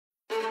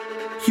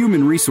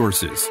Human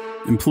resources,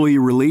 employee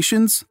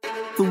relations,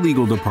 the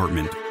legal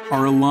department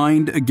are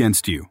aligned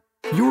against you.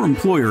 Your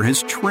employer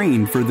has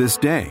trained for this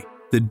day,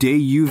 the day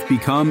you've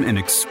become an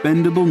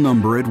expendable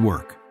number at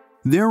work.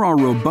 There are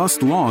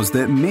robust laws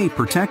that may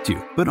protect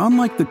you, but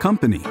unlike the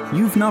company,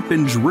 you've not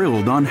been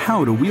drilled on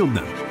how to wield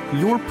them.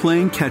 You're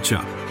playing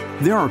catch-up.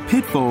 There are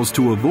pitfalls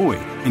to avoid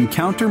and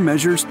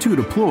countermeasures to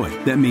deploy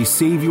that may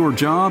save your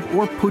job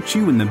or put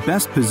you in the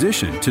best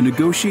position to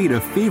negotiate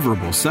a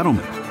favorable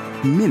settlement.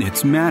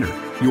 Minutes matter.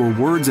 Your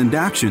words and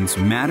actions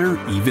matter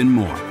even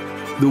more.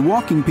 The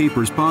Walking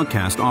Papers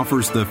podcast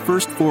offers the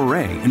first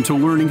foray into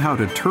learning how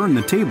to turn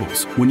the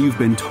tables when you've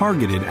been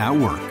targeted at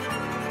work.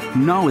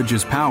 Knowledge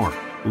is power.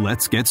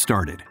 Let's get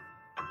started.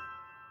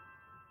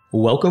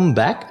 Welcome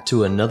back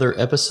to another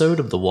episode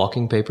of the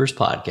Walking Papers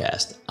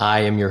podcast. I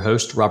am your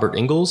host, Robert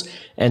Ingalls,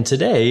 and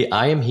today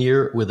I am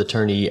here with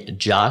attorney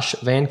Josh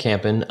Van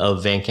Kampen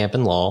of Van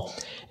Kampen Law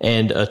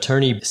and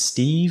attorney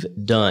Steve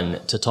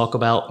Dunn to talk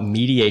about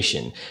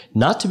mediation,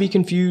 not to be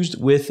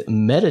confused with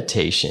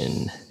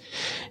meditation.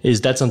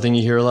 Is that something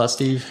you hear a lot,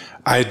 Steve?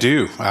 I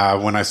do.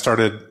 When I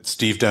started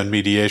Steve Dunn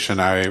Mediation,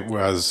 I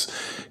was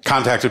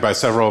contacted by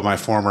several of my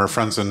former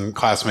friends and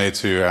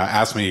classmates who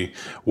asked me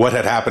what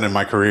had happened in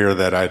my career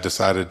that I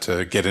decided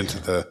to get into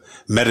the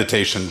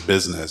meditation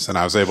business. And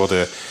I was able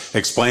to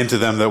explain to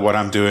them that what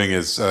I'm doing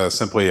is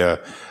simply a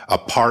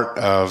part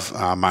of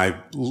my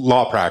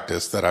law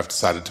practice that I've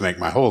decided to make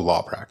my whole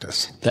law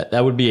practice.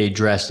 That would be a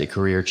drastic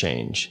career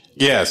change.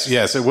 Yes,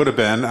 it would have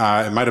been.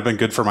 It might have been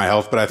good for my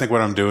health, but I think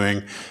what I'm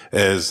doing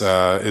is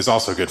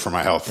also good for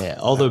my health. Yeah,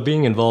 although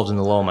being involved in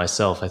the law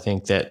myself, I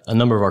think that a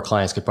number of our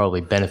clients could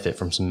probably benefit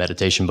from some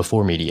meditation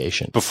before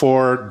mediation.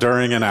 Before,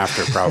 during, and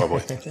after,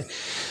 probably.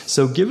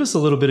 So give us a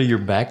little bit of your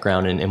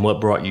background and what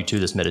brought you to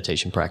this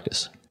meditation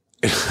practice.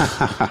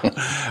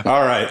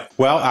 All right.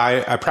 Well,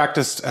 I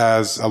practiced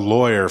as a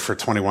lawyer for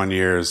 21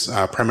 years,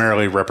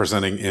 primarily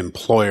representing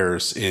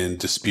employers in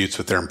disputes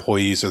with their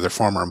employees or their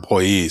former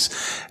employees.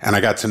 And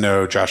I got to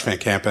know Josh Van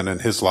Kampen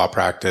and his law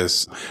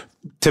practice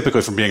typically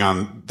from being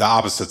on the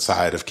opposite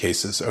side of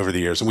cases over the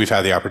years. And we've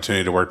had the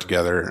opportunity to work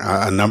together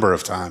a number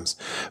of times,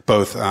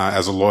 both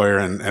as a lawyer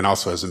and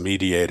also as a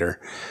mediator.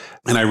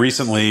 And I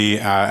recently,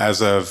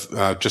 as of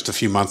just a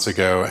few months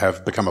ago,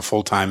 have become a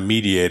full-time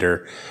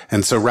mediator.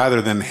 And so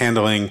rather than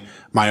handling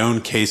my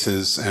own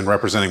cases and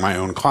representing my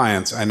own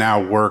clients, I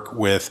now work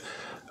with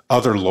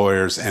other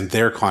lawyers and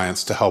their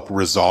clients to help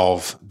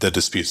resolve the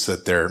disputes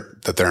that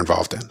they're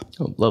involved in.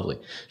 Oh, lovely.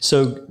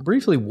 So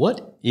briefly,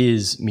 what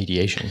is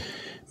mediation?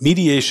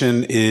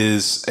 Mediation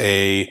is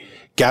a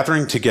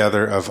gathering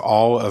together of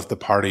all of the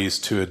parties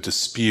to a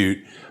dispute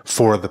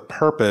for the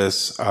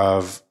purpose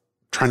of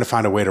trying to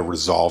find a way to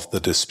resolve the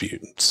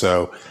dispute.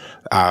 So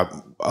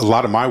a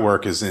lot of my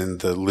work is in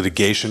the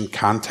litigation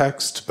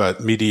context,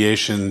 but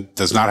mediation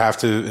does not have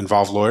to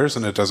involve lawyers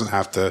and it doesn't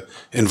have to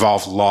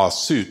involve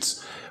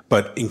lawsuits.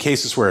 But in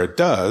cases where it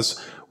does,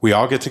 we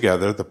all get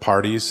together, the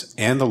parties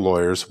and the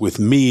lawyers, with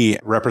me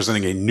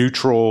representing a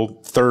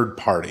neutral third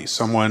party,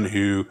 someone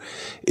who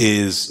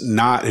does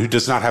not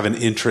have an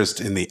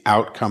interest in the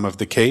outcome of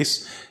the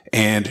case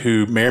and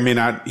who may or may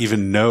not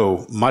even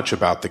know much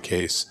about the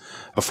case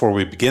before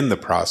we begin the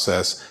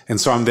process.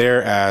 And so I'm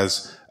there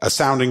as a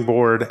sounding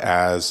board,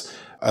 as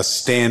a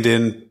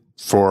stand-in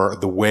for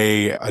the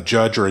way a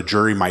judge or a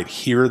jury might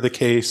hear the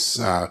case.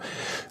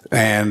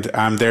 And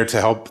I'm there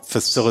to help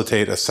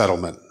facilitate a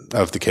settlement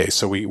of the case.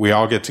 So we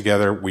all get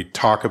together, we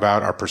talk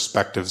about our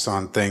perspectives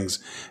on things,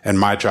 and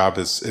my job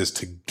is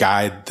to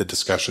guide the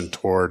discussion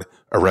toward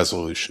a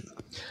resolution.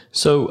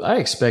 So I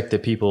expect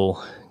that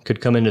people could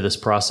come into this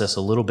process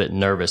a little bit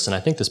nervous, and I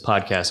think this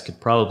podcast could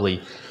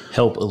probably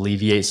help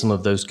alleviate some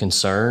of those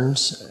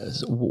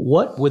concerns.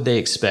 What would they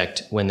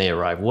expect when they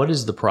arrive? What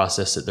is the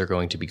process that they're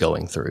going to be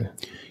going through?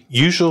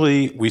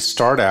 Usually we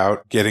start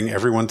out getting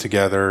everyone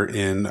together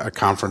in a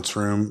conference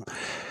room,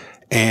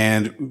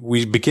 and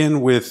we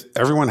begin with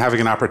everyone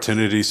having an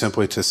opportunity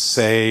simply to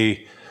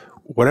say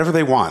whatever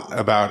they want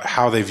about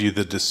how they view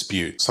the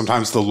dispute.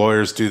 Sometimes the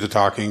lawyers do the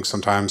talking.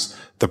 Sometimes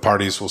the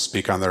parties will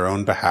speak on their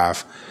own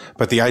behalf.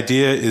 But the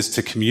idea is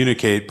to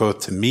communicate both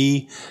to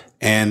me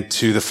and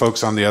to the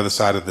folks on the other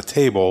side of the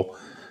table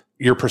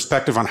your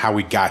perspective on how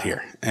we got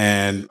here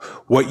and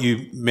what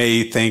you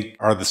may think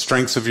are the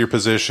strengths of your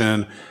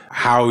position,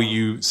 how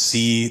you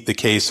see the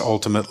case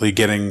ultimately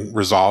getting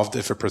resolved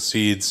if it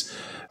proceeds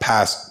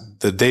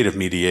past the date of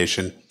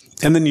mediation.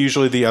 And then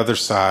usually the other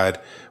side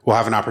will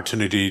have an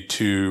opportunity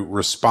to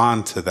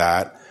respond to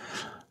that.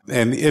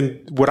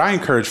 And what I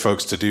encourage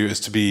folks to do is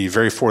to be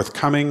very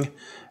forthcoming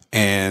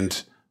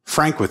and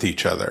frank with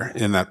each other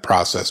in that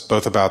process,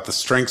 both about the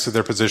strengths of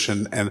their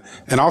position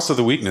and also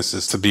the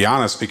weaknesses, to be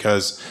honest,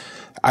 because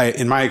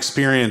in my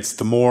experience,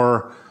 the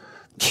more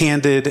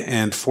candid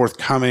and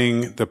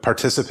forthcoming the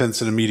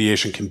participants in a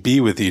mediation can be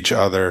with each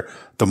other,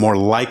 the more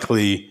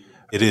likely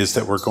it is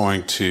that we're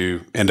going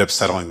to end up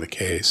settling the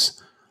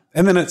case.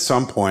 And then at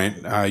some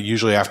point,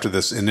 usually after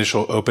this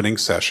initial opening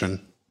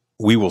session,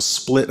 we will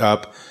split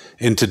up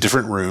into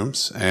different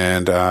rooms,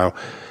 and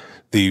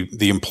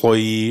the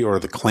employee or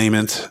the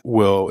claimant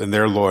and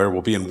their lawyer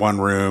will be in one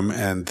room,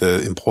 and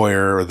the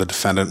employer or the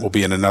defendant will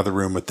be in another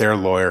room with their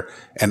lawyer.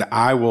 And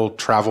I will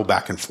travel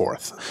back and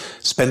forth,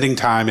 spending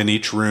time in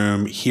each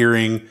room,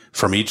 hearing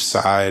from each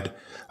side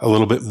a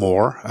little bit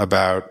more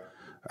about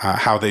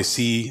how they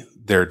see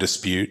their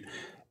dispute,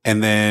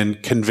 and then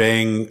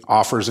conveying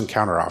offers and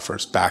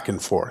counteroffers back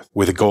and forth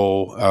with a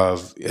goal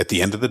of, at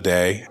the end of the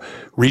day,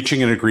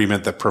 reaching an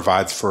agreement that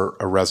provides for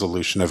a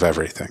resolution of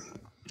everything.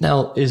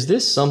 Now, is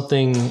this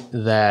something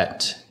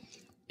that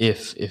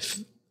if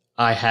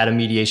I had a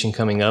mediation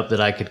coming up that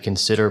I could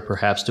consider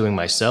perhaps doing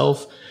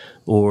myself,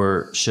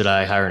 or should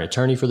I hire an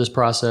attorney for this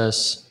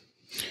process?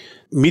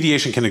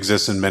 Mediation can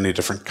exist in many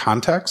different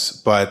contexts,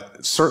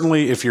 but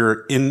certainly if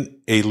you're in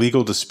a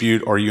legal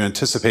dispute or you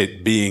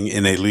anticipate being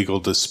in a legal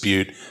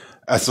dispute,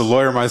 as a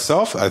lawyer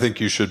myself, I think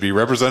you should be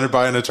represented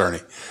by an attorney.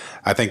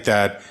 I think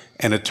that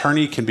an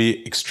attorney can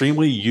be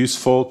extremely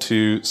useful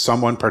to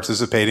someone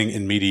participating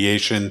in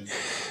mediation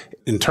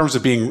in terms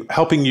of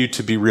helping you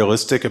to be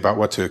realistic about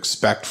what to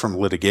expect from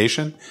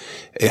litigation,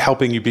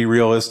 helping you be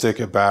realistic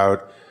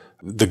about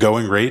the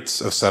going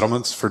rates of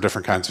settlements for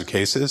different kinds of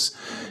cases,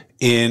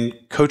 in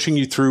coaching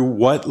you through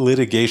what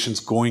litigation's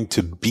going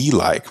to be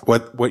like,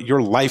 what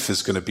your life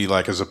is going to be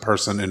like as a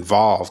person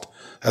involved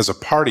as a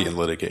party in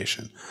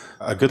litigation.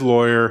 A good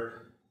lawyer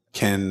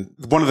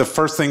one of the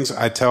first things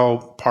I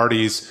tell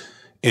parties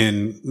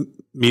in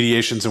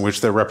mediations in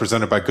which they're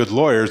represented by good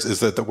lawyers is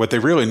that what they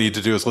really need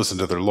to do is listen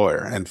to their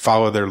lawyer and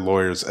follow their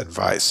lawyer's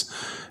advice.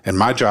 And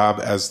my job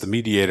as the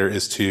mediator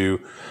is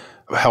to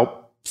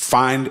help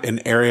find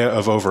an area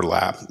of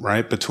overlap,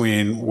 right,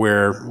 between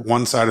where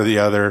one side or the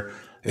other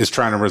is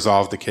trying to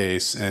resolve the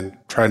case and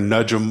try to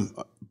nudge them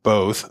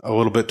both a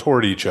little bit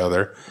toward each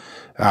other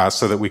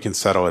so that we can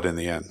settle it in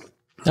the end.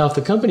 Now, if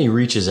the company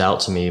reaches out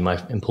to me, my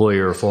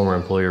employer or former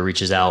employer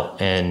reaches out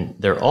and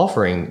they're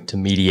offering to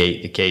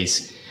mediate the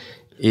case,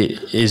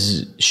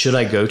 should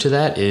I go to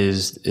that?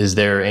 Is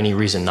there any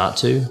reason not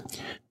to?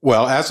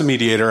 Well, as a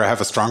mediator, I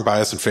have a strong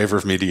bias in favor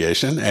of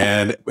mediation,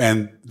 and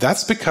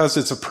that's because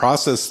it's a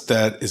process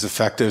that is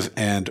effective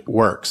and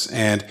works.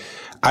 And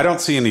I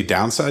don't see any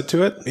downside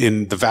to it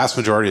in the vast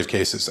majority of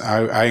cases.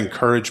 I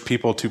encourage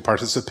people to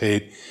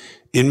participate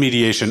in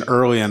mediation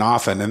early and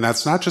often. And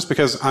that's not just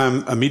because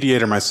I'm a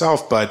mediator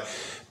myself, but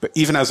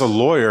even as a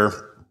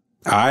lawyer,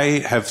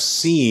 I have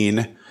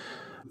seen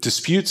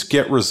disputes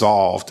get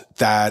resolved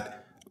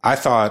that I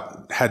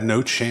thought had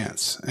no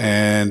chance.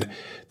 And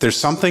there's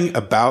something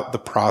about the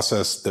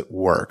process that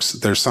works.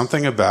 There's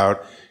something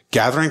about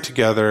gathering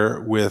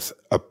together with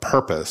a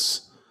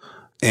purpose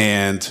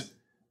and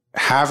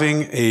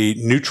having a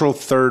neutral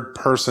third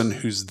person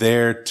who's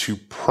there to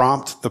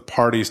prompt the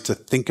parties to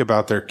think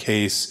about their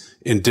case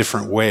in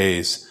different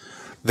ways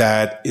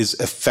that is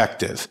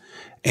effective.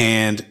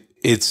 And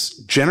it's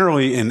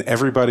generally in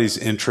everybody's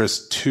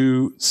interest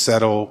to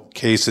settle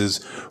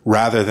cases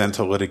rather than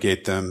to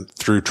litigate them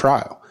through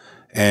trial.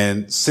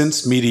 And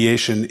since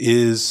mediation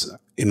is,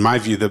 in my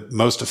view, the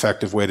most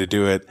effective way to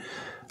do it,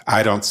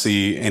 I don't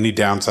see any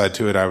downside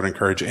to it. I would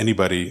encourage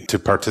anybody to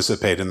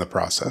participate in the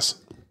process.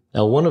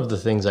 Now, one of the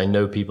things I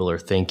know people are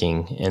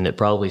thinking, and it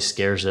probably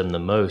scares them the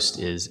most,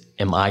 is,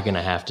 am I going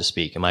to have to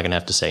speak? Am I going to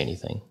have to say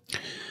anything?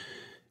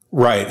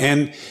 Right.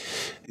 And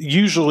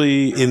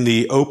usually in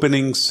the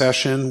opening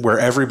session where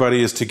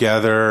everybody is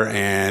together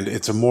and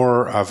it's a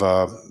more of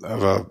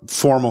a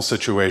formal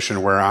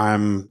situation where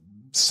I'm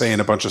saying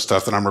a bunch of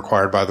stuff that I'm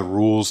required by the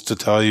rules to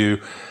tell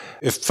you,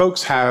 if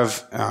folks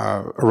have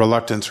a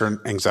reluctance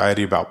or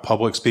anxiety about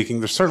public speaking,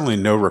 there's certainly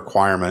no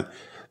requirement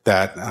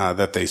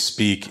that they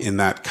speak in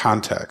that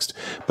context.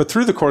 But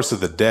through the course of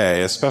the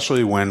day,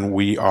 especially when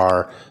we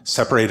are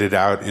separated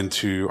out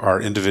into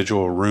our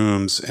individual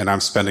rooms and I'm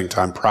spending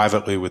time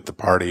privately with the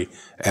party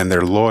and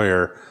their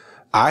lawyer,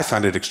 I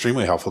find it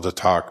extremely helpful to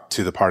talk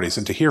to the parties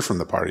and to hear from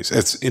the parties.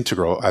 It's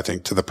integral, I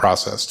think, to the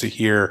process to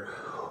hear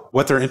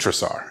what their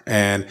interests are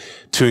and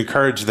to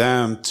encourage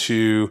them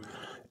to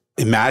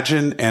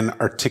imagine and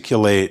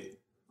articulate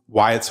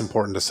why it's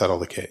important to settle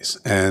the case,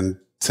 and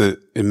to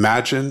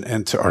imagine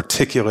and to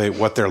articulate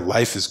what their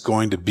life is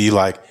going to be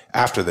like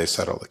after they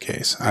settle the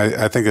case.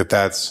 I think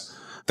that's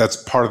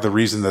part of the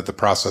reason that the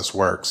process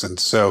works. And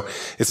so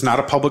it's not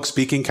a public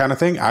speaking kind of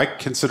thing. I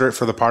consider it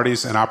for the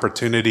parties an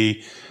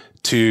opportunity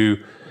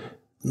to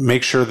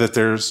make sure that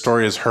their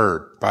story is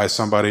heard by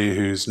somebody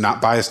who's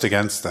not biased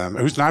against them,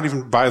 who's not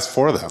even biased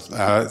for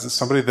them.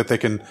 Somebody that they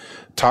can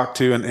talk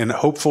to. And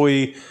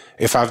hopefully,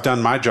 if I've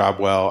done my job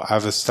well,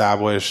 I've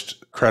established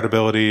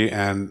credibility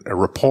and a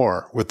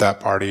rapport with that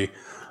party.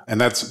 And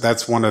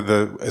that's one of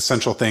the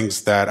essential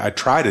things that I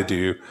try to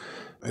do,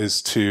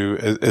 is to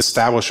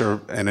establish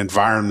an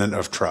environment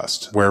of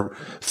trust where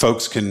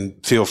folks can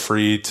feel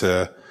free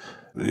to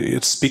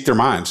speak their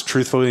minds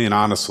truthfully and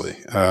honestly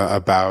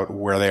about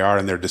where they are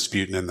in their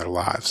dispute and in their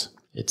lives.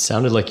 It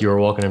sounded like you were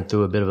walking them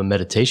through a bit of a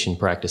meditation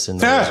practice in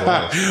there as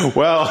well.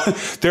 Well,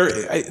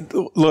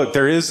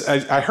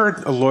 I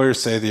heard a lawyer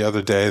say the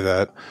other day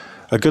that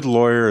a good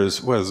lawyer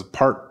was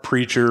part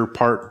preacher,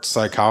 part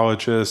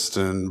psychologist,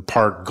 and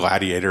part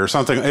gladiator or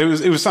something.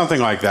 It was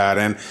something like that.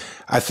 And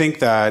I think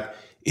that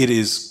it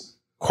is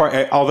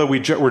quite, although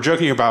we're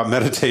joking about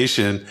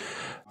meditation,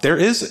 there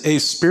is a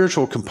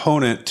spiritual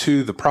component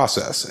to the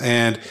process.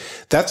 And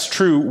that's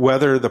true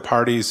whether the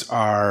parties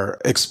are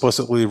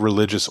explicitly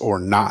religious or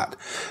not,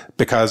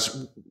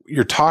 because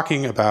you're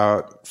talking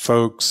about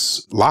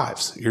folks'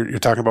 lives. You're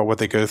talking about what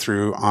they go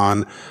through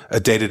on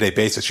a day-to-day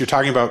basis. You're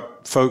talking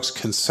about folks'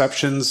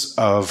 conceptions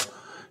of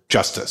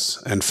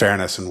justice and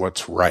fairness and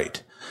what's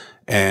right.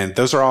 And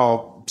those are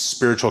all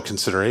spiritual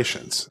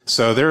considerations.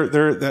 So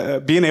they're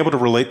being able to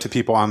relate to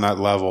people on that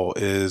level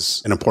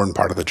is an important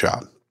part of the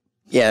job.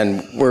 Yeah,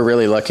 and we're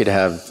really lucky to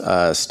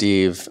have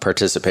Steve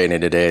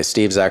participating today.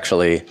 Steve's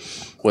actually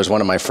was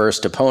one of my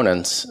first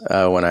opponents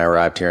when I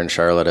arrived here in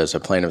Charlotte as a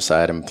plaintiff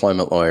side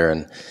employment lawyer.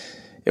 And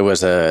it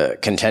was a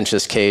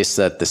contentious case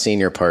that the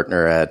senior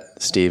partner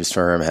at Steve's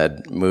firm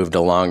had moved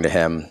along to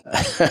him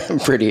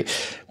pretty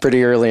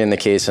early in the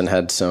case and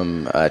had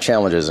some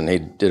challenges. And he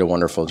did a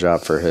wonderful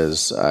job for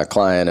his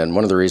client. And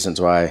one of the reasons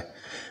why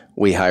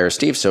we hire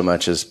Steve so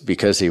much is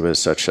because he was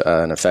such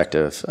an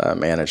effective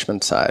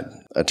management side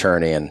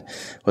attorney and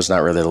was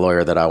not really the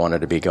lawyer that I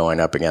wanted to be going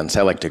up against.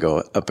 I like to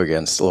go up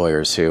against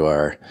lawyers who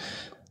are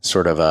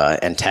sort of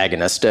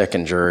antagonistic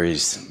and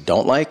juries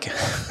don't like,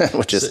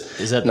 which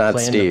is that not the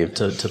plan Steve.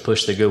 To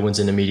push the good ones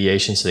into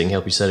mediation so they can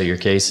help you settle your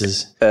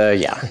cases?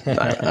 Yeah,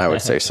 I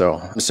would say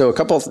so. So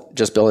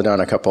just building on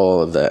a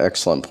couple of the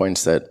excellent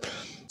points that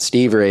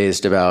Steve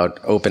raised about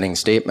opening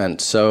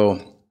statements.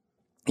 So,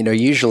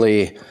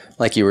 usually,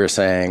 like you were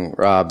saying,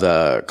 Rob,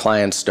 the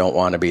clients don't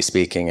want to be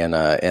speaking in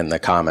the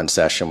comment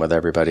session with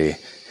everybody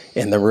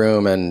in the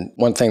room. And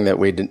one thing that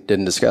we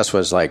didn't discuss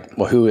was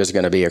who is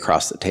going to be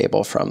across the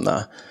table from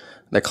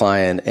the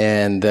client?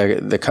 And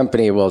the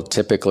company will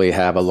typically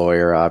have a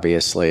lawyer,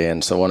 obviously.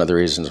 And so one of the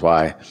reasons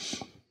why,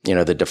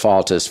 the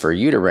default is for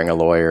you to bring a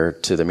lawyer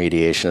to the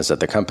mediation is that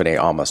the company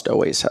almost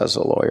always has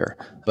a lawyer.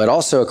 But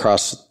also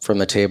across from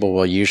the table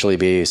will usually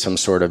be some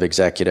sort of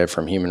executive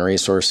from human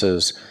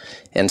resources.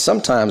 And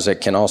sometimes it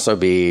can also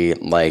be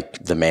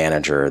like the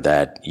manager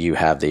that you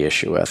have the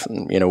issue with.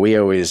 And, we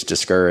always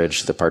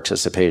discourage the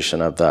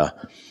participation of the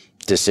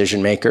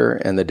decision maker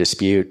in the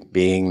dispute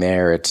being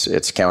there. It's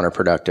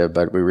counterproductive,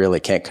 but we really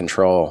can't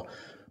control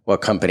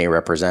what company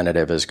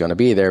representative is going to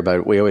be there.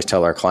 But we always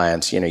tell our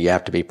clients, you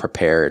have to be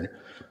prepared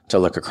to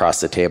look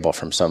across the table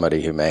from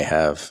somebody who may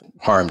have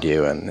harmed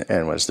you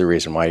and was the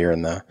reason why you're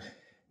in the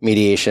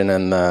mediation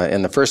in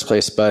the first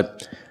place.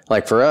 But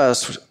like for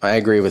us, I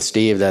agree with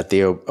Steve that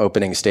the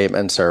opening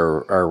statements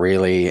are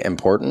really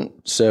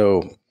important.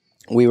 So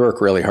we work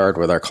really hard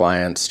with our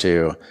clients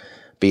to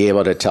be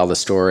able to tell the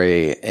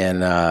story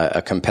in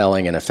a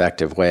compelling and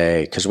effective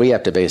way, because we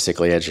have to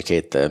basically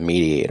educate the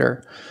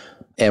mediator.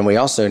 And we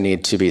also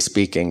need to be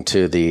speaking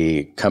to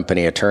the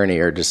company attorney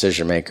or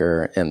decision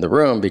maker in the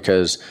room,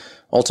 because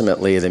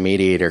ultimately the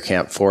mediator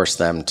can't force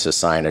them to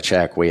sign a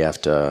check.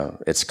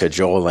 It's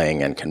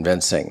cajoling and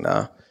convincing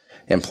the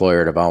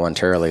employer to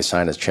voluntarily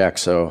sign a check.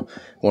 So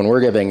when we're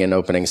giving an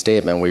opening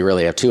statement, we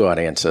really have two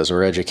audiences.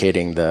 We're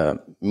educating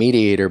the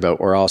mediator, but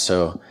we're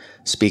also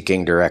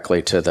speaking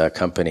directly to the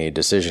company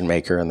decision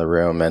maker in the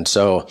room. And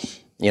so,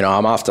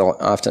 I'm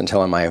often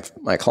telling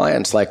my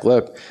clients,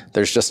 look,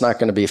 there's just not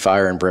going to be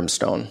fire and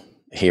brimstone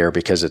here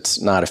because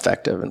it's not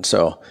effective. And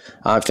so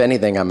if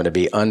anything, I'm going to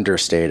be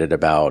understated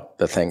about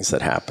the things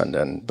that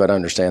happened, but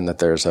understand that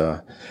there's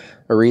a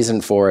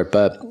reason for it.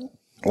 But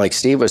like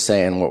Steve was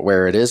saying,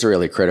 where it is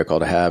really critical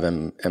to have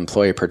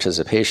employee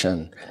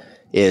participation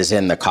is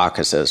in the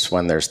caucuses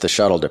when there's the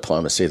shuttle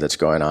diplomacy that's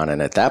going on.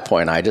 And at that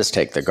point, I just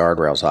take the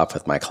guardrails off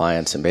with my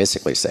clients and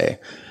basically say,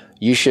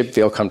 you should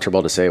feel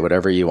comfortable to say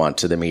whatever you want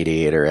to the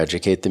mediator,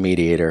 educate the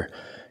mediator.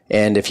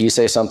 And if you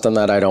say something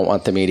that I don't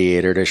want the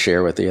mediator to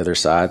share with the other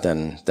side,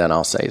 then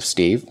I'll say,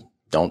 Steve,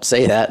 don't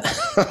say that.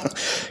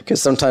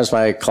 Because sometimes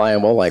my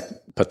client will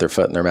put their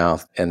foot in their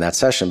mouth in that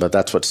session. But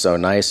that's what's so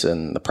nice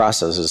in the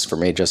process is for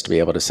me just to be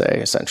able to say,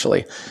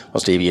 essentially,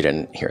 well, Steve, you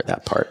didn't hear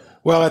that part.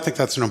 Well, I think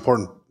that's an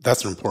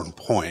important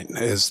point,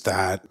 is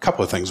that a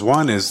couple of things.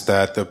 One is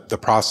that the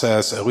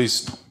process, at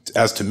least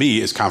as to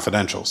me, is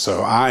confidential.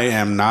 So I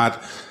am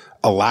not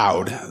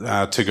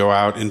allowed to go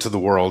out into the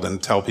world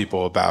and tell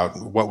people about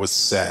what was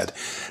said.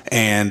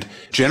 And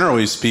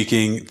generally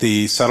speaking,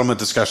 the settlement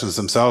discussions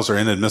themselves are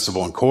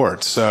inadmissible in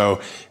court.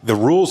 So the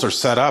rules are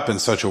set up in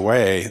such a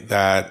way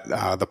that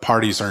the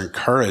parties are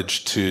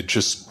encouraged to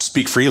just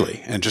speak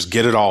freely and just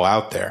get it all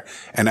out there.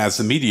 And as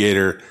the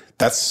mediator,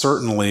 that's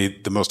certainly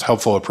the most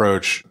helpful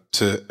approach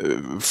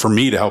for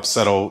me to help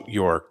settle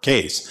your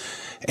case.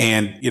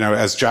 And,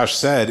 as Josh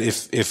said,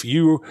 if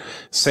you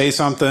say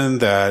something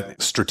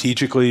that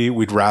strategically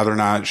we'd rather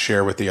not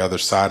share with the other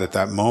side at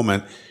that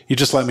moment, you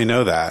just let me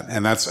know that.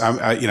 And that's,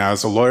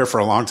 as a lawyer for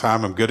a long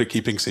time, I'm good at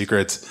keeping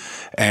secrets,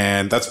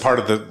 and that's part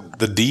of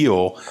the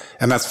deal.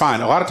 And that's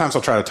fine. A lot of times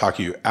I'll try to talk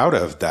you out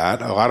of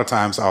that. A lot of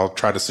times I'll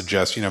try to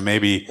suggest,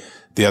 maybe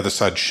the other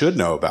side should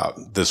know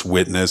about this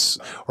witness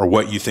or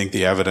what you think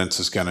the evidence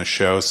is going to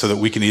show, so that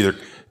we can either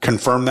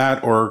confirm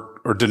that or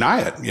deny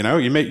it. You know,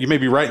 you may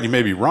be right and you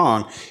may be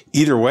wrong.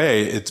 Either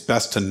way, it's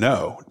best to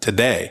know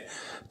today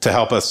to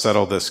help us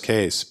settle this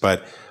case.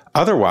 But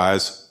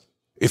otherwise,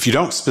 if you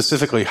don't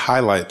specifically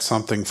highlight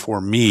something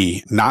for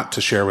me not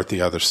to share with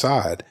the other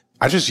side,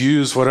 I just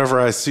use whatever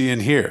I see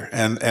and hear.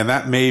 And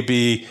that may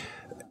be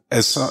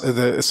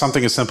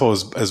something as simple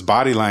as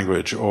body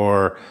language,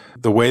 or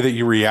the way that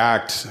you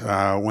react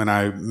when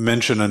I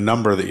mention a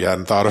number that you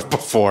hadn't thought of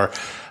before.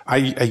 I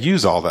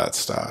use all that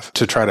stuff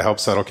to try to help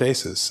settle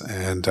cases,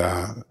 and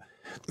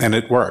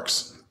it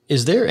works.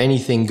 Is there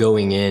anything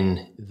going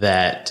in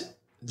that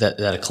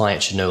a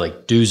client should know,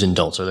 like do's and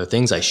don'ts? Are there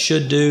things I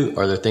should do?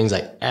 Are there things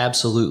I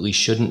absolutely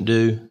shouldn't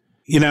do?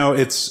 You know,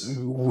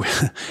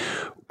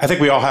 I think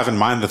we all have in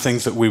mind the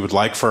things that we would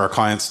like for our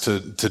clients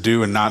to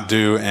do and not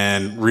do.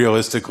 And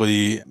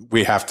realistically,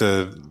 we have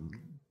to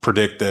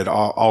predict that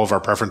all of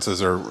our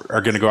preferences are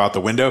going to go out the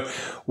window.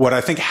 What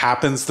I think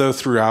happens, though,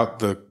 throughout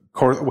the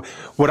course,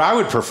 what I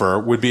would prefer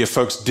would be if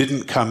folks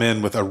didn't come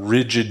in with a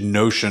rigid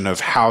notion of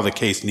how the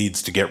case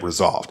needs to get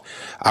resolved.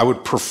 I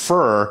would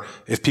prefer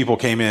if people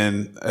came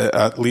in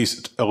at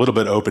least a little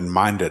bit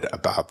open-minded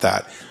about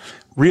that.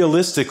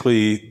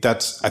 Realistically,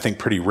 that's, I think,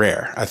 pretty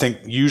rare. I think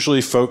usually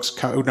folks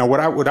now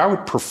what I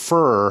would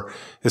prefer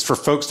is for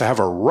folks to have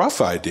a rough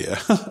idea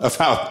of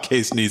how the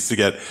case needs to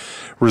get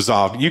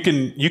resolved. You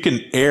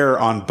can err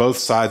on both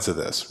sides of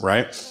this,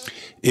 right?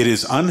 It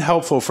is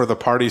unhelpful for the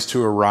parties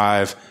to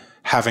arrive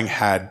having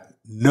had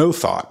no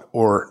thought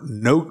or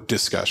no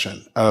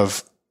discussion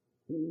of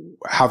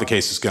how the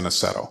case is going to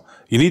settle.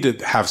 You need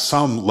to have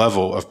some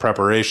level of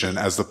preparation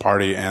as the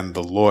party and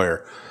the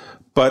lawyer.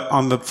 But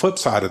on the flip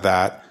side of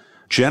that,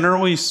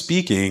 generally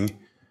speaking,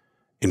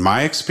 in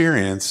my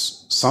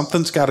experience,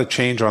 something's got to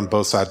change on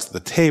both sides of the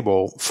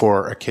table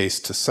for a case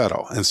to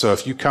settle. And so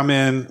if you come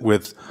in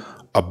with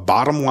a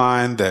bottom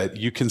line that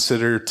you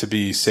consider to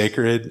be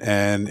sacred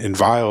and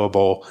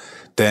inviolable,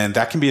 then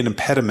that can be an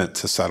impediment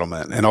to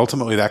settlement. And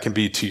ultimately, that can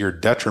be to your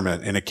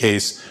detriment in a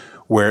case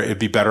where it'd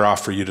be better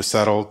off for you to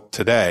settle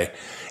today.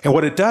 And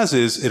what it does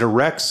is it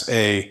erects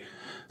a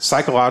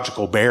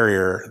psychological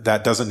barrier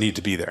that doesn't need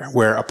to be there,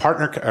 where a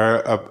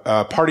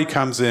party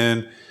comes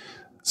in,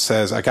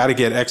 says, I got to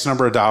get X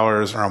number of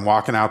dollars or I'm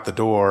walking out the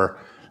door.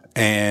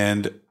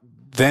 And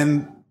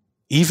then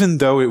even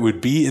though it would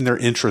be in their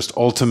interest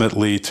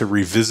ultimately to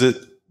revisit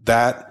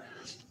that,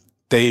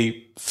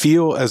 they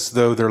feel as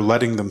though they're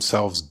letting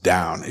themselves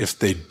down if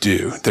they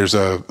do. There's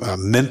a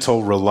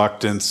mental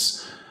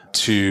reluctance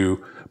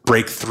to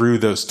break through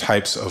those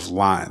types of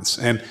lines.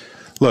 And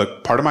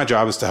look, part of my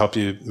job is to help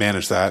you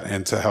manage that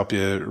and to help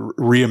you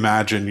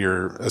reimagine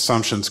your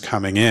assumptions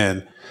coming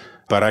in.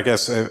 But I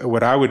guess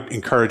what I would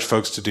encourage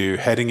folks to do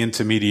heading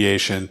into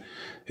mediation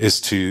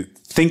is to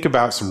think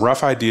about some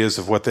rough ideas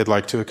of what they'd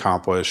like to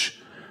accomplish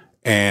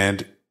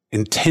and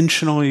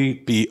intentionally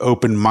be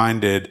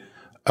open-minded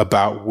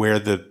about where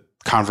the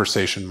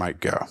conversation might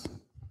go.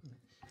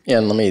 Yeah,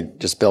 and let me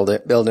just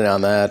building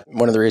on that.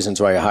 One of the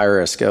reasons why I hire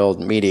a skilled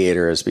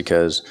mediator is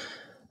because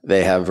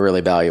they have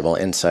really valuable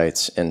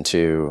insights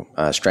into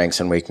strengths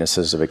and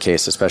weaknesses of a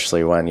case,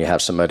 especially when you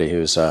have somebody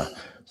who's a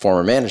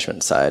former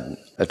management side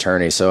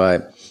attorney. So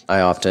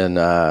I often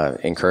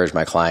encourage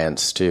my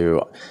clients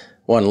to,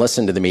 one,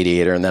 listen to the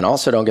mediator, and then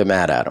also don't get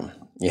mad at them.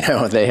 You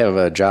know, they have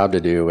a job to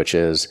do, which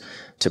is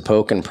to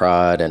poke and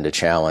prod and to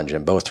challenge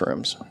in both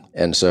rooms.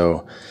 And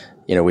so,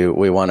 you know,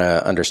 we want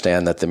to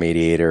understand that the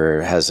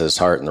mediator has his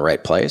heart in the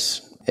right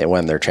place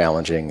when they're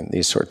challenging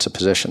these sorts of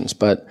positions.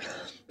 But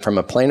from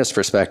a plaintiff's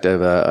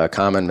perspective, a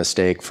common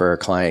mistake for a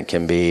client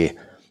can be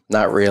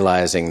not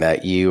realizing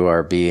that you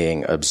are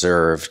being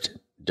observed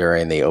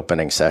during the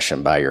opening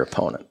session by your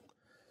opponent.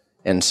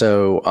 And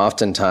so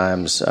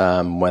oftentimes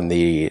when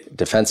the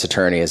defense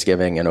attorney is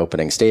giving an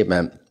opening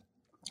statement,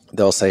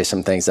 they'll say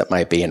some things that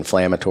might be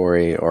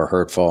inflammatory or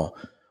hurtful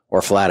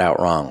or flat out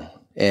wrong.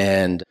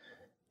 And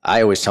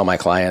I always tell my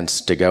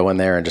clients to go in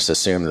there and just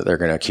assume that they're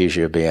going to accuse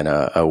you of being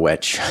a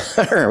witch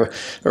or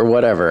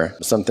whatever,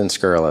 something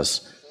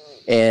scurrilous,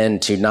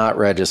 and to not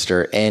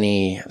register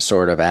any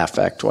sort of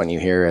affect when you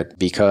hear it,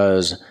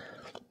 because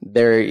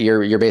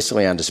you're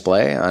basically on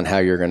display on how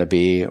you're going to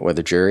be with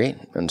a jury.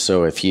 And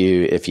so if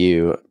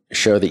you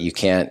show that you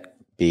can't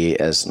be,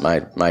 as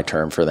my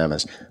term for them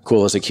is,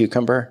 cool as a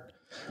cucumber,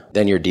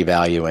 then you're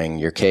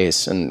devaluing your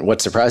case. And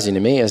what's surprising to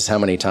me is how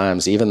many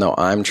times, even though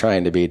I'm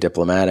trying to be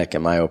diplomatic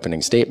in my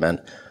opening statement,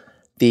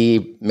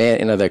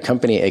 the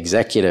company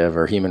executive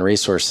or human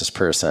resources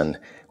person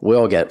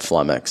will get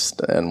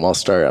flummoxed. And we'll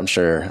start, I'm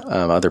sure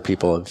other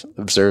people have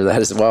observed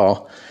that as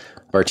well.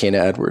 Martina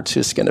Edwards,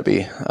 who's going to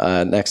be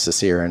next to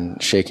see her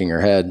and shaking her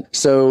head.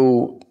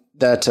 So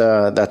that's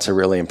a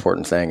really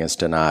important thing, is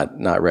to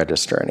not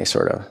register any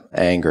sort of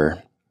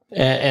anger.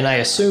 And I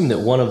assume that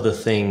one of the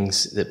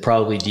things that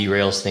probably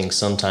derails things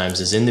sometimes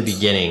is in the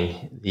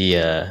beginning,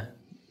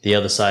 the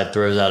other side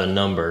throws out a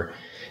number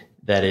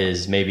that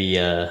is maybe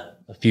a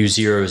a few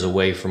zeros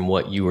away from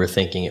what you were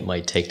thinking it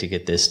might take to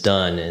get this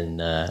done.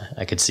 And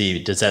I could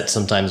see, does that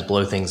sometimes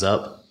blow things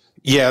up?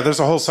 Yeah, there's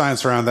a whole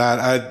science around that.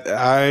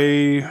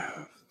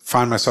 I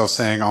find myself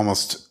saying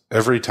almost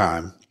every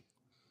time,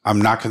 I'm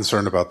not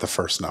concerned about the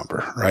first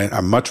number, right?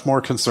 I'm much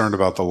more concerned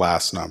about the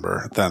last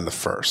number than the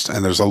first.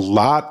 And there's a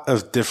lot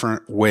of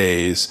different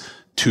ways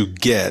to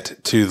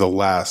get to the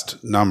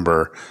last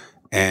number.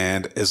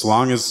 And as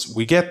long as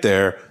we get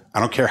there, I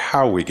don't care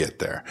how we get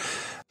there.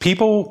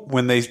 People,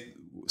 when they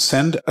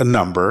send a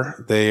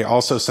number, they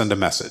also send a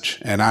message.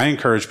 And I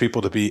encourage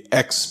people to be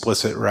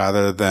explicit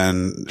rather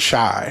than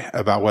shy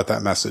about what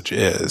that message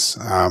is.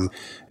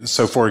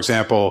 So for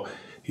example,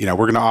 we're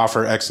going to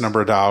offer X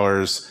number of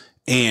dollars,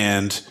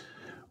 and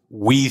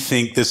we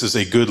think this is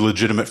a good,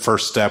 legitimate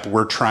first step.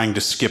 We're trying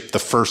to skip the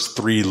first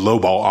 3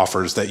 lowball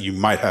offers that you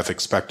might have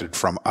expected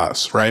from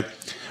us, right?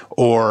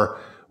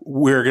 Or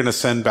we're going to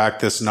send back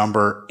this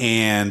number,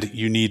 and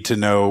you need to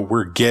know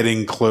we're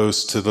getting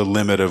close to the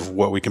limit of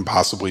what we can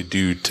possibly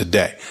do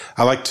today.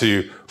 I like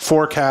to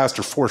forecast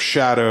or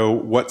foreshadow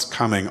what's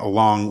coming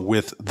along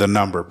with the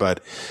number.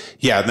 But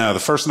yeah, no, the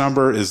first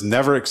number is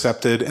never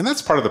accepted. And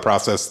that's part of the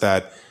process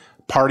that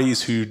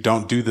parties who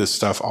don't do this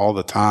stuff all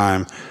the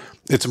time,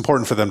 it's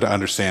important for them to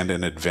understand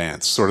in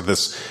advance. Sort of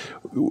this,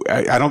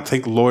 I don't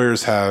think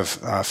lawyers have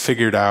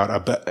figured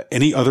out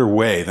any other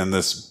way than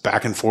this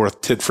back and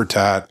forth, tit for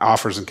tat,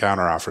 offers and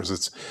counter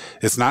offers.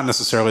 It's not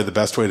necessarily the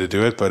best way to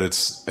do it, but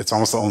it's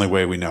almost the only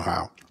way we know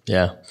how.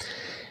 Yeah.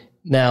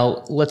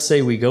 Now, let's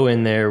say we go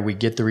in there, we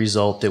get the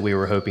result that we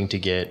were hoping to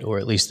get, or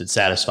at least it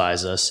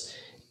satisfies us,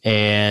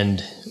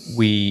 and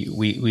we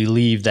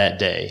leave that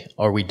day.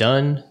 Are we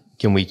done?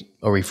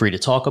 Are we free to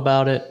talk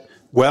about it?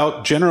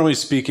 Well, generally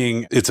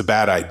speaking, it's a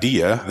bad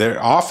idea.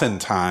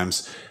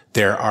 Oftentimes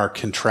there are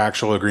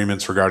contractual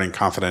agreements regarding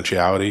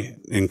confidentiality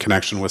in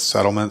connection with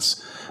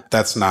settlements.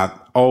 That's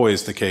not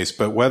always the case,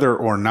 but whether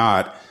or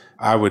not,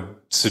 I would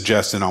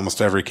suggest in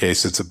almost every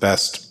case, it's a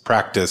best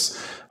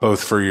practice,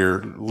 both for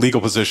your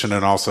legal position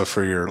and also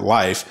for your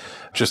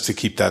life, just to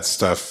keep that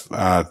stuff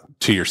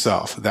to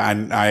yourself.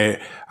 I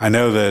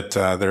know that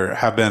there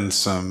have been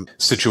some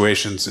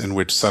situations in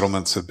which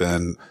settlements have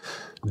been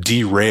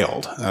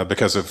derailed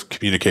because of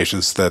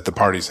communications that the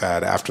parties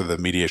had after the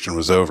mediation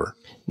was over.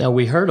 Now,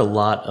 we heard a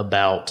lot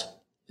about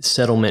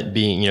settlement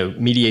being,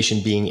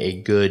 mediation being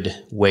a good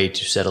way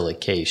to settle a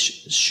case.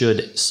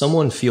 Should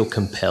someone feel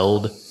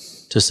compelled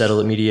to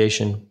settle at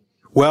mediation?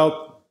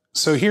 Well,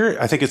 so here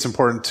I think it's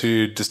important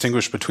to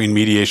distinguish between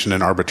mediation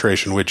and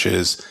arbitration, which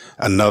is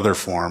another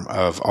form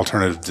of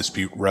alternative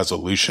dispute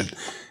resolution.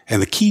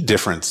 And the key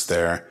difference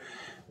there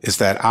is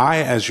that I,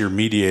 as your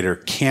mediator,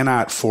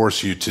 cannot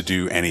force you to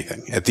do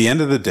anything. At the end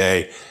of the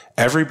day,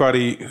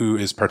 everybody who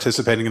is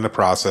participating in the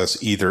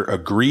process either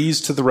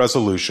agrees to the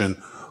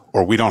resolution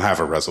or we don't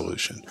have a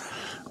resolution.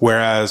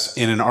 Whereas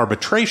in an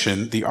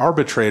arbitration, the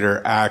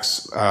arbitrator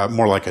acts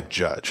more like a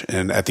judge.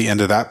 And at the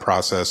end of that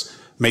process,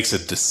 makes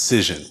a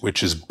decision,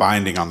 which is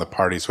binding on the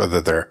parties,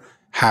 whether they're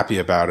happy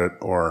about it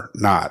or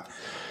not.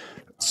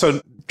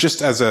 So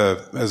just as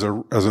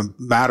a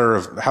matter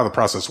of how the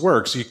process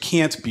works, you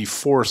can't be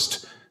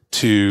forced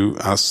to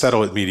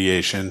settle at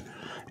mediation.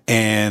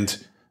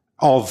 And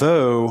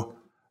although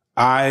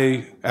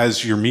I,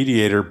 as your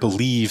mediator,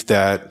 believe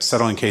that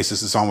settling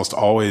cases is almost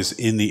always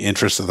in the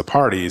interest of the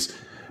parties,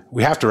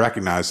 we have to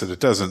recognize that it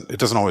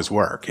doesn't always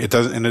work. It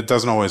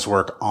doesn't always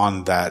work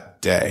on that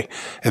day.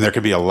 And there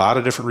can be a lot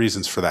of different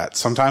reasons for that.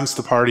 Sometimes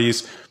the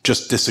parties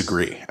just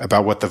disagree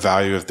about what the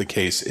value of the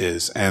case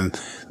is. And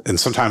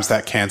sometimes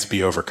that can't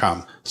be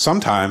overcome.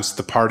 Sometimes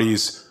the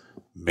parties,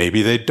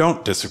 maybe they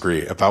don't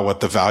disagree about what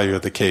the value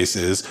of the case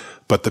is,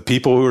 but the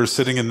people who are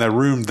sitting in that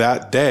room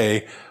that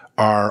day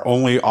are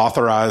only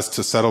authorized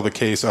to settle the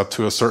case up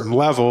to a certain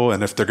level.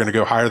 And if they're going to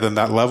go higher than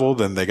that level,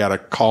 then they got to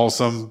call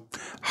some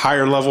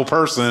higher level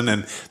person,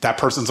 and that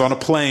person's on a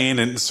plane.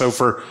 And so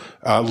for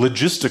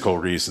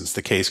logistical reasons,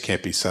 the case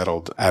can't be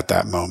settled at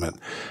that moment.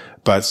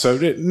 But so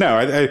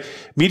no,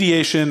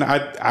 mediation,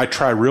 I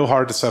try real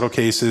hard to settle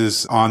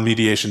cases on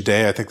mediation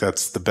day. I think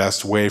that's the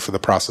best way for the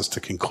process to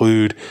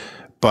conclude.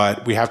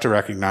 But we have to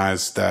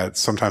recognize that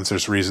sometimes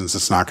there's reasons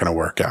it's not going to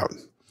work out.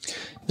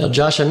 Now,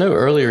 Josh, I know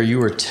earlier you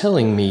were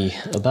telling me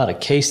about a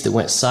case that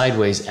went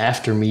sideways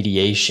after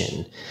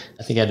mediation.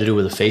 I think it had to do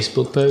with a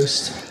Facebook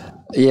post.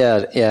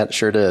 Yeah, it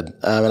sure did.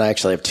 And I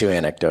actually have 2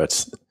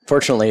 anecdotes.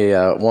 Fortunately,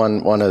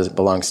 one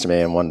belongs to me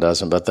and one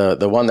doesn't. But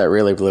the one that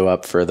really blew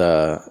up for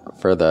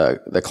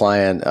the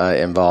client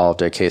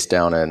involved a case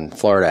down in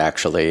Florida,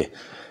 actually,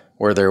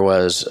 where there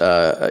was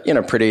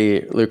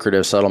pretty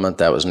lucrative settlement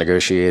that was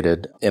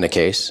negotiated in a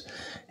case.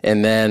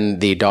 And then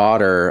the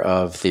daughter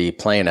of the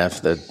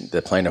plaintiff,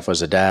 the plaintiff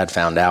was a dad,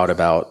 found out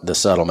about the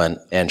settlement,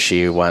 and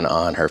she went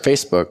on her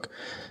Facebook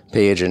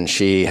page and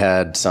she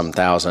had some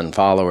 1,000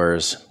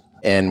 followers,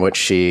 in which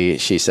she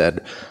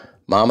said,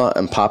 "Mama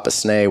and Papa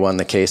Snay won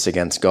the case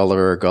against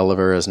Gulliver.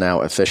 Gulliver is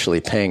now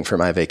officially paying for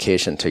my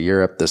vacation to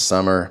Europe this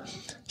summer.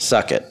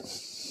 Suck it."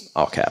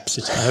 All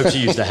caps. I hope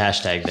you used the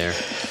hashtag there.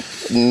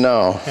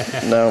 No,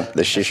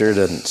 she sure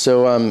didn't.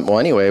 So,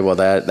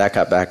 that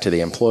got back to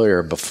the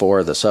employer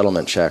before the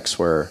settlement checks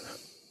were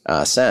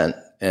sent.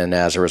 And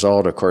as a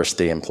result, of course,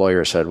 the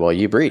employer said, well,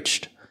 you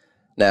breached.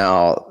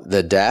 Now,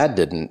 the dad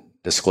didn't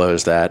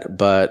disclose that,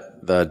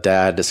 but the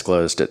dad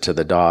disclosed it to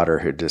the daughter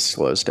who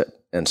disclosed it.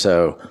 And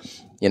so,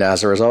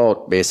 as a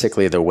result,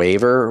 basically the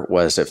waiver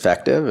was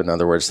effective. In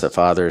other words, the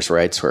father's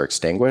rights were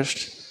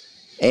extinguished,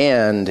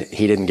 and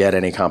he didn't get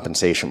any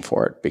compensation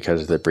for it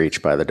because of the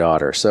breach by the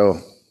daughter. So,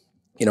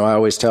 I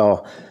always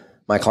tell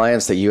my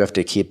clients that you have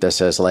to keep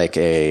this as like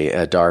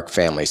a dark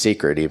family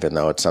secret, even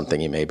though it's something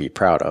you may be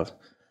proud of.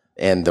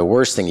 And the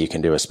worst thing you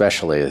can do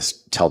especially is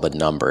tell the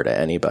number to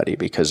anybody,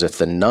 because if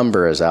the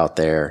number is out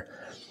there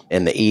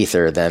in the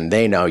ether, then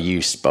they know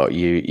you spoke,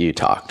 you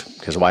talked,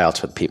 because why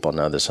else would people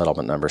know the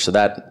settlement number? So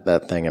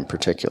that thing in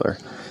particular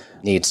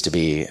needs to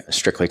be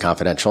strictly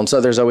confidential. And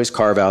so there's always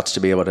carve-outs to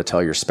be able to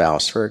tell your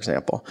spouse, for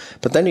example.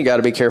 But then you got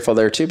to be careful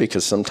there too,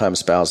 because sometimes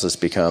spouses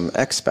become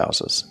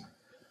ex-spouses.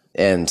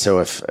 And so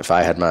if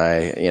I had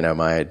my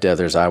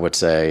others, I would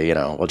say,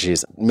 well,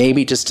 geez,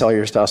 maybe just tell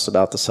your spouse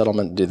about the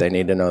settlement. Do they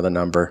need to know the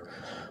number?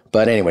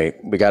 But anyway,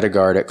 we got to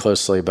guard it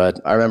closely. But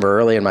I remember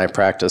early in my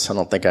practice, I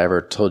don't think I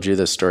ever told you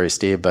this story,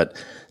 Steve, but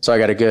so I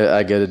got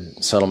a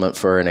good settlement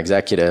for an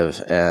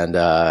executive, and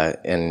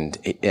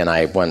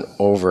I went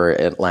over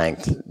at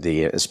length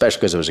especially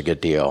because it was a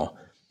good deal,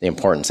 the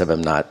importance of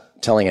him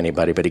not telling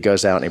anybody. But he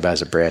goes out and he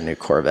buys a brand new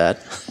Corvette,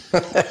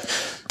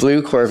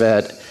 blue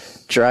Corvette.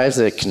 Drives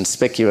it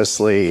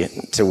conspicuously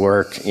to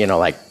work,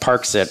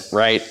 parks it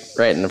right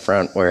in the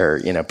front where,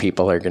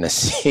 people are going to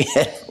see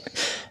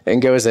it,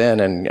 and goes in,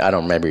 and I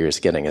don't remember, he was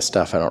getting his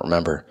stuff. I don't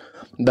remember,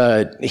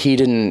 but he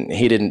did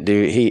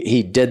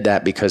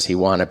that because he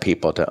wanted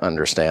people to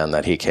understand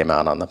that he came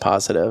out on the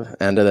positive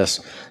end of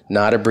this,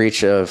 not a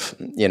breach of,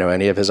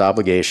 any of his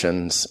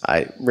obligations.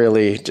 I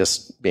really,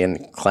 just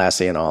being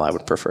classy and all, I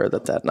would prefer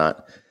that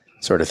not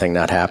sort of thing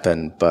not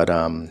happen. But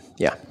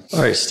yeah.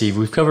 All right, Steve,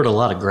 we've covered a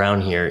lot of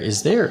ground here.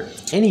 Is there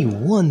any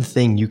one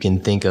thing you can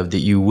think of that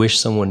you wish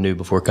someone knew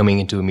before coming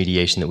into a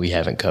mediation that we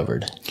haven't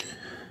covered?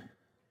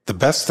 The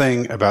best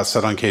thing about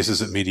settling cases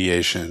at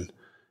mediation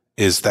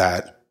is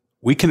that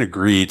we can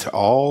agree to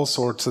all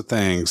sorts of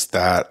things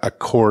that a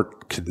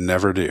court could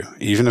never do.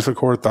 Even if a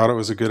court thought it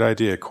was a good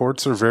idea,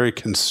 courts are very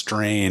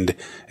constrained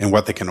in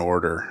what they can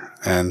order.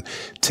 And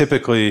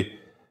typically,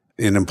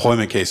 in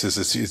employment cases,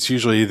 it's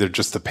usually either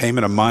just the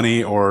payment of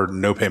money or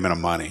no payment of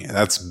money.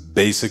 That's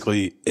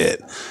basically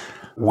it.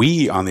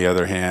 We, on the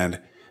other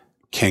hand,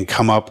 can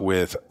come up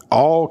with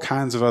all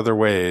kinds of other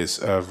ways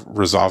of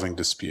resolving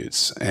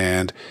disputes.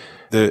 And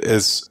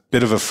as a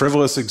bit of a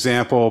frivolous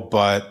example,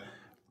 but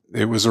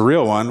it was a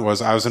real one,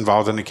 was I was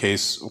involved in a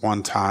case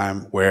one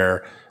time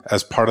where,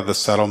 as part of the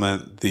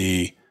settlement,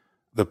 the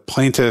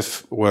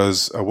plaintiff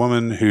was a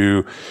woman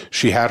who,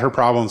 she had her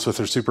problems with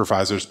her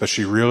supervisors, but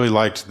she really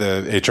liked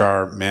the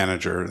HR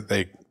manager.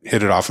 They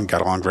hit it off and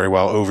got along very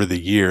well over the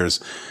years.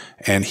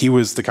 And he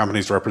was the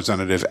company's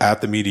representative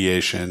at the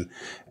mediation.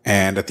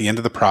 And at the end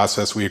of the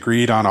process, we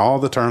agreed on all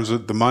the terms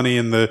of the money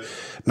and the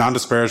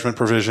non-disparagement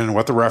provision,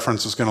 what the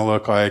reference was going to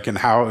look like, and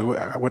how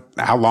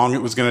long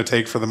it was going to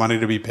take for the money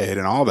to be paid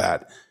and all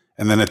that.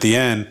 And then at the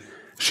end,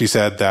 she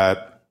said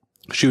that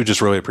she would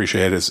just really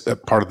appreciate it as a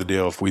part of the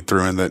deal if we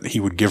threw in that he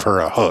would give her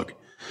a hug.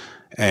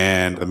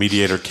 And the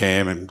mediator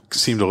came and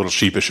seemed a little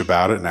sheepish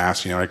about it and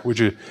asked, would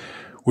you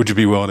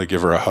be willing to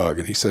give her a hug?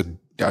 And he said,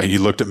 he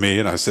looked at me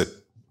and I said,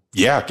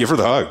 yeah, give her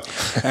the hug.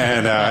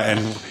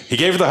 And he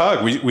gave her the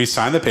hug. We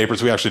signed the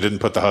papers. We actually didn't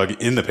put the hug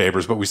in the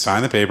papers, but we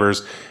signed the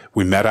papers.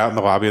 We met out in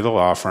the lobby of the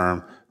law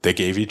firm. They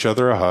gave each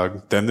other a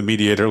hug. Then the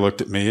mediator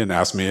looked at me and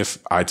asked me if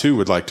I too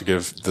would like to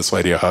give this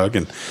lady a hug.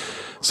 And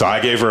so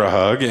I gave her a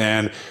hug,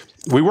 and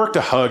we worked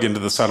a hug into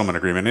the settlement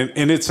agreement.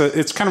 And it's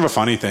kind of a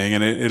funny thing,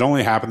 and it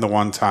only happened the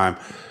one time.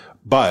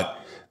 But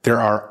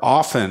there are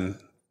often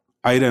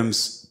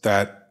items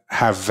that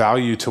have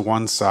value to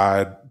one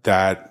side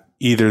that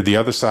either the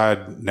other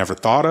side never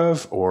thought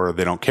of, or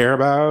they don't care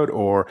about,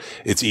 or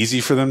it's easy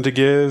for them to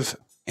give.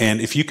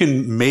 And if you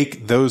can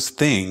make those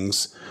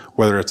things,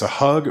 whether it's a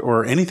hug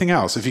or anything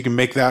else, if you can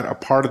make that a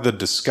part of the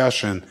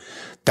discussion,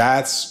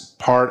 that's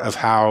part of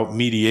how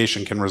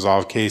mediation can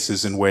resolve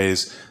cases in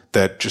ways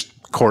that just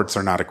courts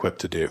are not equipped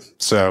to do.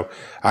 So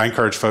I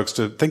encourage folks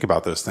to think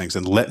about those things,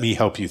 and let me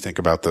help you think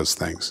about those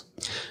things.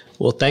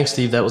 Well, thanks,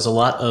 Steve. That was a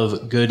lot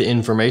of good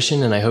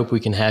information, and I hope we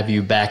can have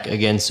you back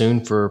again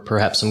soon for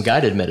perhaps some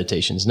guided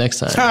meditations next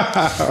time.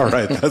 All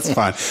right, that's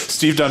fine.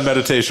 Steve Dunn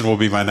Meditation will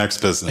be my next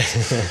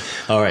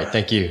business. All right,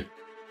 thank you.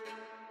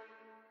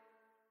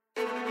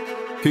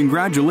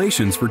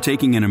 Congratulations for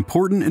taking an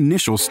important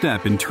initial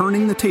step in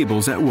turning the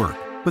tables at work.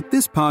 But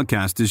this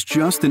podcast is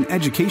just an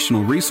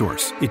educational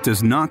resource. It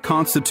does not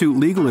constitute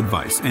legal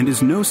advice and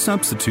is no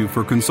substitute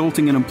for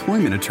consulting an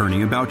employment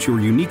attorney about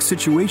your unique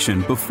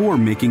situation before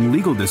making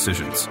legal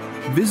decisions.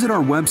 Visit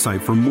our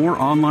website for more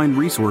online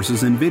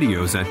resources and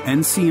videos at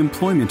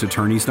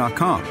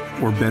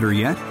ncemploymentattorneys.com, or better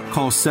yet,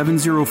 call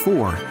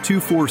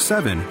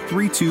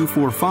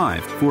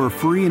 704-247-3245 for a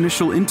free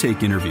initial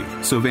intake interview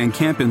so Van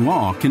Kampen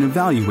Law can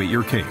evaluate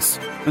your case.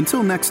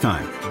 Until next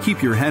time,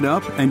 keep your head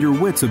up and your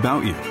wits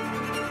about you.